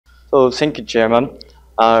Thank you, Chairman.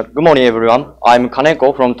 Good morning, everyone. I'm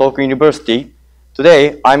Kaneko from Tokyo University.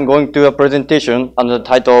 Today, I'm going to a presentation under the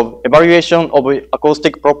title Evaluation of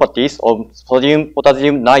Acoustic Properties of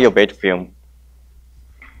Sodium-Potassium Niobate Film.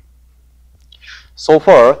 So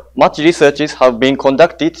far, much researches have been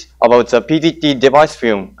conducted about the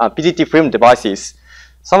PZT film devices.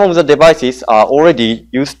 Some of the devices are already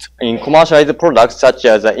used in commercialized products such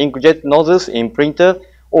as inkjet nozzles in printer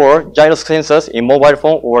or gyro sensors in mobile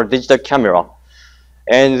phone or digital camera.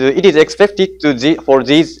 And it is expected for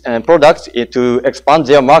these products to expand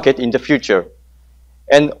their market in the future.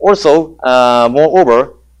 And also,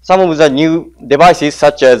 moreover, some of the new devices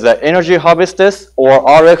such as energy harvesters or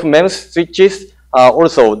RF MEMS switches are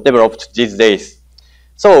also developed these days.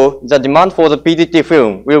 So the demand for the PZT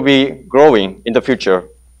film will be growing in the future.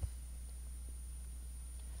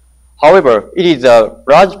 However, it is a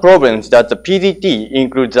large problem that the PZT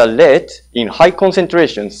includes a lead in high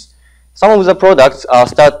concentrations. Some of the products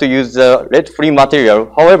start to use the lead-free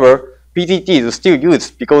material. However, PZT is still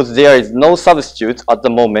used because there is no substitute at the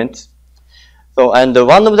moment. And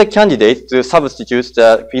one of the candidates to substitute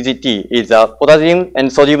the PZT is potassium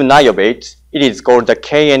and sodium niobate. It is called the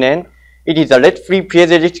KNN. It is a lead-free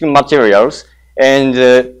piezoelectric materials, and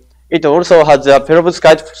it also has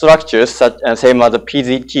perovskite structures same as the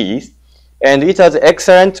PZTs, and it has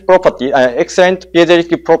excellent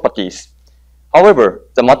piezoelectric properties. However,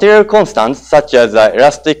 the material constants such as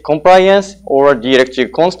elastic compliance or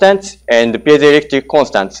dielectric constants and piezoelectric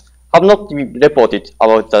constants have not been reported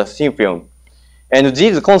about the thin film. And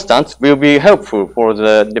these constants will be helpful for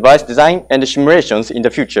the device design and simulations in the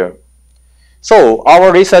future. So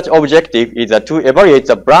our research objective is to evaluate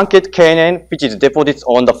the blanket KNN which is deposited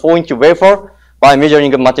on the 4-inch wafer by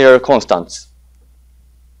measuring material constants.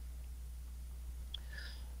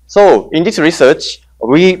 So in this research,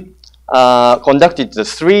 we conducted the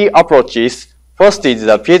 3 approaches. First is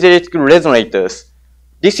the piezoelectric resonators.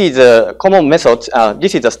 This is a common method.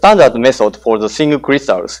 This is a standard method for the single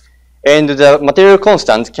crystals. And the material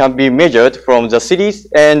constants can be measured from the series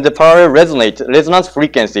and the parallel resonance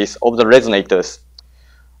frequencies of the resonators.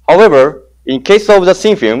 It in case of the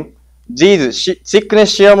thin film, these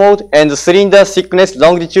thickness shear mode and the cylinder thickness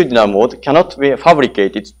longitudinal mode cannot be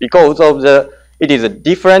fabricated because of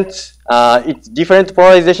it's different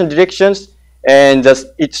polarization directions and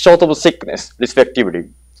it's short of thickness, respectively.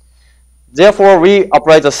 Therefore, we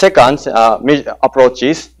apply the second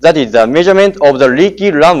approaches, that is the measurement of the leaky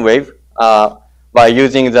line wave by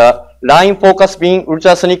using the line focus beam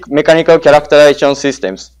ultrasonic mechanical characterization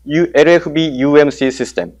systems, LFB-UMC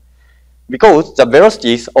system. Because the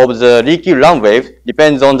velocities of the leaky line wave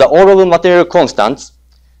depends on the all of the material constants,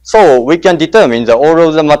 so we can determine the all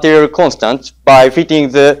of the material constants by fitting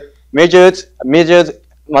the measured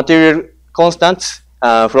material constants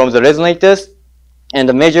from the resonators and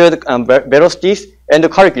the measured velocities and the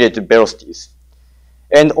calculated velocities.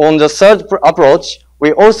 And on the third approach,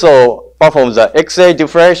 we also perform the X-ray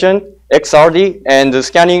diffraction, XRD, and the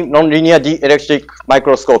scanning nonlinear dielectric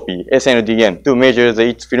microscopy, SNDM, to measure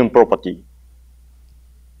its film property.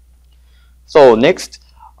 So next,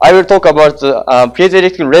 I will talk about the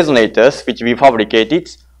piezoelectric resonators which we fabricated.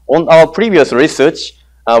 On our previous research,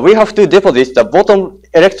 we have to deposit the bottom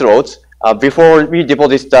electrodes before we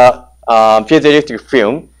deposit the piezoelectric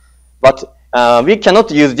film, but we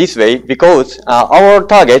cannot use this way because our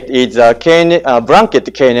target is blanket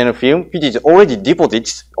KNN film which is already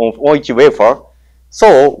deposited on each wafer.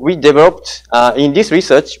 So we developed, in this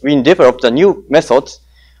research, we developed a new method.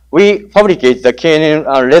 We fabricate the KNN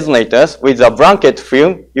resonators with a blanket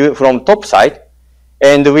film from top side,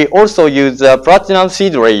 and we also use the platinum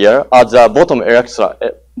seed layer as a bottom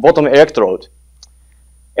electrode.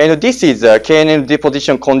 And this is the KNN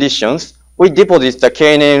deposition conditions. We deposit the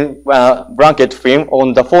KNN blanket film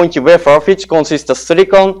on the 4-inch wafer which consists of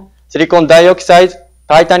silicon dioxide,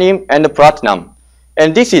 titanium, and platinum.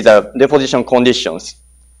 And this is the deposition conditions.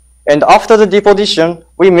 And after the deposition,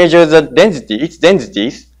 we measure its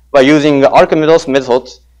densities by using Archimedes method.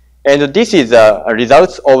 And this is the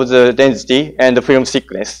results of the density and the film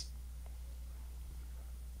thickness.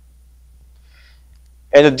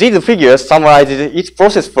 And these figures summarize each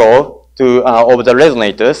process flow of the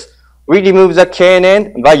resonators. We remove the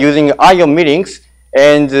KNN by using ion millings,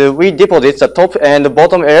 and we deposit the top and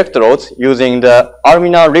bottom electrodes using the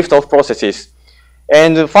Almina lift-off processes.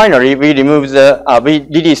 And finally, we release the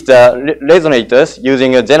resonators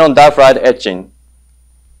using a xenon diaphragm etching.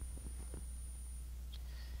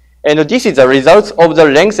 And this is the results of the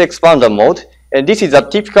length expander mode, and this is a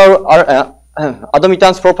typical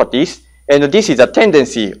admittance properties. And this is a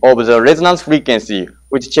tendency of the resonance frequency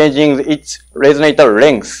with changing its resonator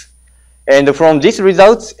length. And from these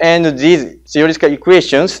results and these theoretical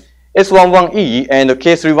equations, S11E and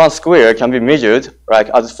K31 square can be measured like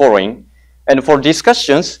as following. And for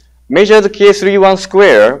discussions, measured K31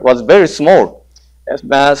 square was very small.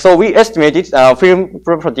 So we estimated film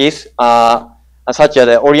properties such as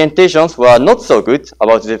orientations were not so good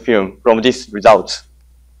about the film from these results.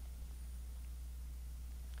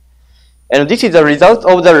 And this is the result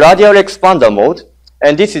of the radial expander mode.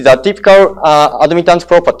 And this is the typical admittance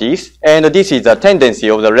properties. And this is the tendency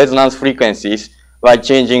of the resonance frequencies by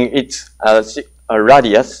changing its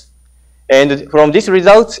radius. And from these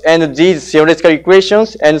results and these theoretical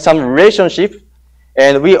equations and some relationship,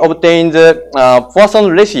 and we obtained the Poisson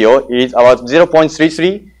ratio is about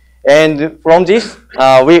 0.33. And from this,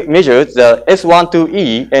 we measured the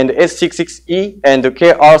S12E and S66E and the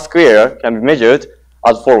KR square can be measured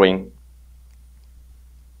as following.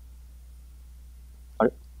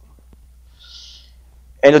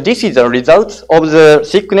 And this is the result of the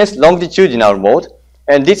thickness longitudinal mode.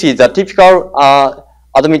 And this is the typical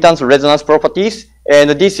admittance resonance properties.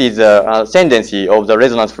 And this is the tendency of the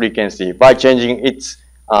resonance frequency by changing its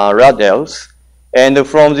radials. And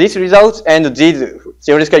from these results and these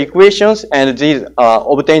theoretical equations and these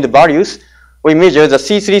obtained values, we measure the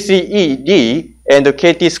C33ED and the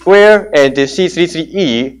KT square and the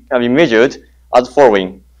C33E can be measured as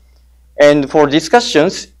following. And for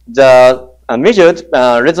discussions, the measured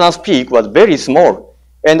resonance peak was very small.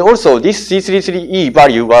 And also this C33E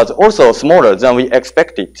value was also smaller than we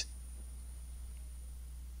expected.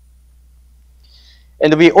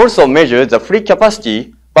 And we also measured the free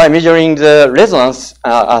capacity by measuring the resonance,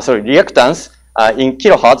 reactance in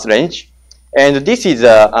kilohertz range. And this is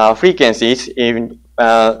frequencies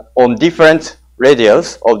on different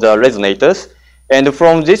radials of the resonators. And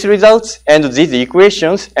from these results and these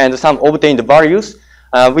equations and some obtained values,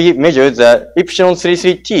 we measured the epsilon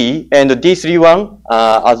 33T and D31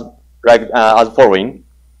 as following.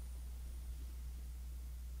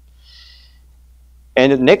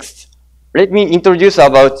 And next, let me introduce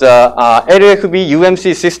about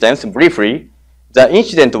LFB-UMC systems briefly. The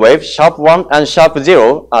incident wave sharp 1 and sharp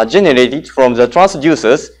 0 are generated from the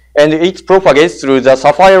transducers, and it propagates through the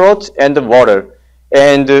sapphire rod and the water.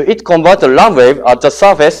 And it converts the LAM wave at the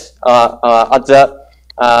surface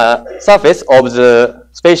surface of the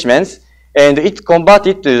specimens, and it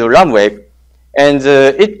converted to LAM wave. And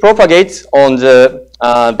it propagates on the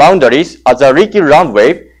boundaries as a leaky LAM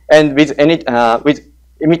wave, and with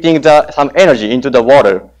emitting some energy into the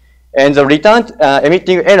water. And the return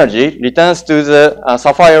emitting energy returns to the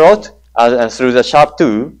sapphire rod through the sharp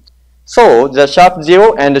 2. So the sharp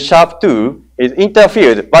 0 and the sharp 2 is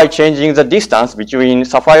interfered by changing the distance between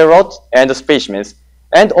sapphire rod and the specimens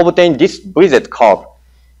and obtain this VZ curve.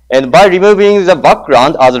 And by removing the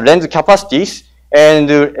background as lens capacities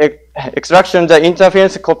and extraction the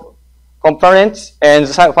interference components and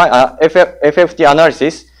FFT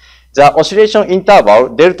analysis, the oscillation interval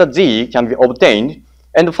delta Z can be obtained.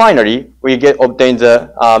 And finally, we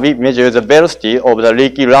measure the velocity of the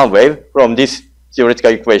leaky LAM wave from these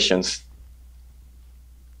theoretical equations.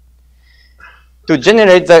 To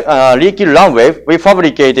generate the leaky LAM wave, we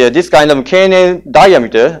fabricated this kind of KNN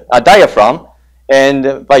diameter diaphragm,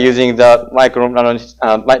 and by using the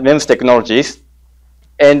MEMS technologies.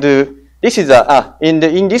 And this is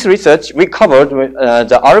in this research we covered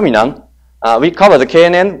the aluminum. We covered the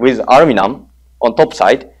KNN with aluminum on top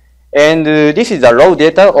side. And this is the raw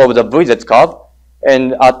data of the VZ curve,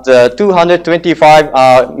 and at 225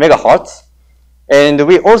 megahertz. And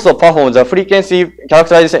we also performed the frequency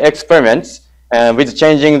characterization experiments with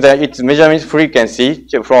changing its measurement frequency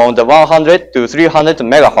from the 100 to 300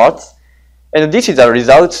 megahertz. And this is the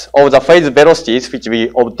results of the phase velocities which we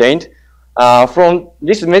obtained from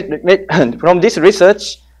this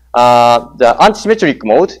research. The antisymmetric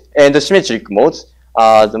mode and the symmetric modes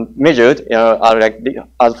measured are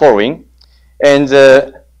as following. And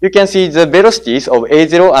you can see the velocities of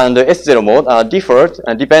A0 and S0 mode are differed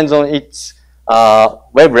and depends on its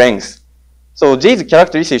wavelength. So these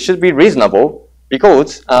characteristics should be reasonable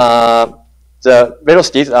because the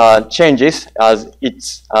velocities changes as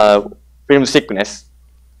its film thickness.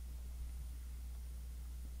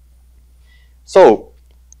 So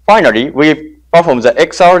finally, we perform the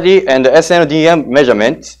XRD and the SNDM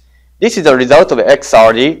measurements. This is the result of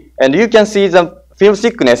XRD, and you can see the film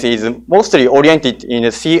thickness is mostly oriented in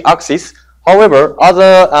the C-axis. However,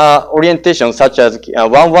 other orientations such as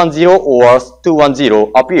 110 or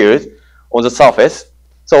 210 appears on the surface.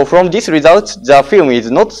 So from this result, the film is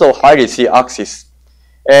not so highly C-axis.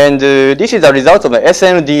 And this is the result of the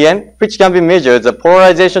SNDM, which can be measured the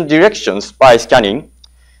polarization directions by scanning.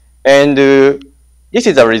 And this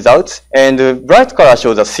is the result, and the bright color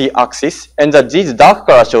shows the C-axis, and this dark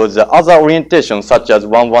color shows the other orientation, such as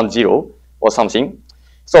 110 or something.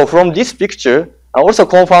 So from this picture, I also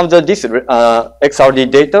confirmed this XRD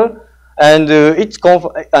data, and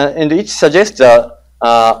it suggests that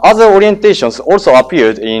other orientations also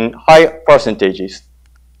appeared in high percentages.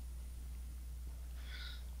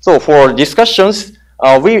 So for discussions,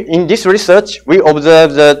 in this research, we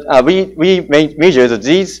observed that we measured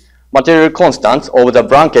these material constants of the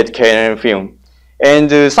blanket KNN film.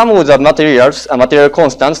 And some of the material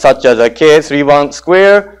constants, such as K31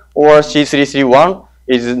 square or C331,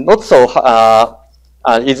 is not so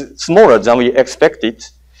is smaller than we expected.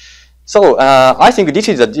 So I think this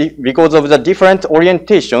is because of the different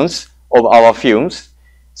orientations of our films.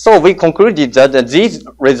 So we concluded that these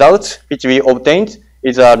results which we obtained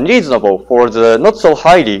is reasonable for the not so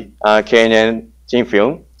highly KNN thin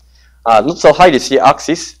film, not so highly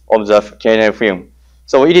C-axis of the KNN film.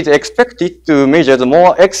 So it is expected to measure the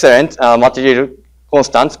more excellent material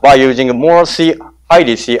constants by using more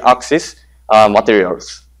highly C-axis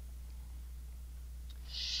materials.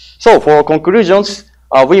 So for conclusions,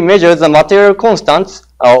 we measure the material constants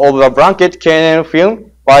of the blanket KNN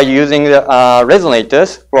film by using the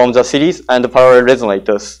resonators from the series and parallel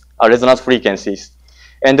resonators, resonance frequencies.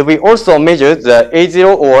 And we also measured the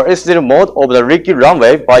A0 or S0 mode of the leaky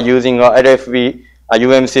runway by using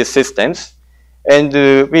LFB-UMC systems. And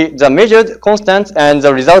the measured constants and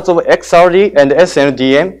the results of XRD and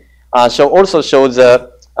SNDM also show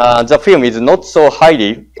the film is not so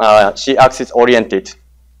highly C-axis oriented.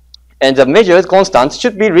 And the measured constants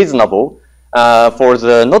should be reasonable for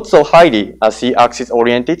the not so highly C-axis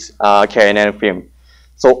oriented KNN film.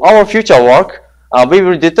 So our future work, we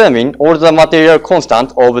will determine all the material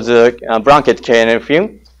constant of the blanket KNN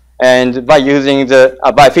film, and by using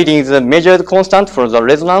by fitting the measured constant from the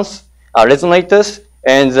resonators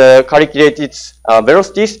and the calculated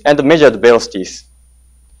velocities and measured velocities.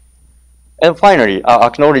 And finally,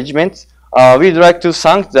 acknowledgement. We'd like to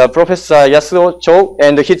thank the Professor Yasuo Cho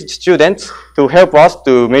and his students to help us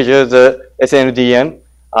to measure the SNDM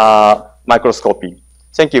microscopy.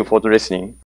 Thank you for listening.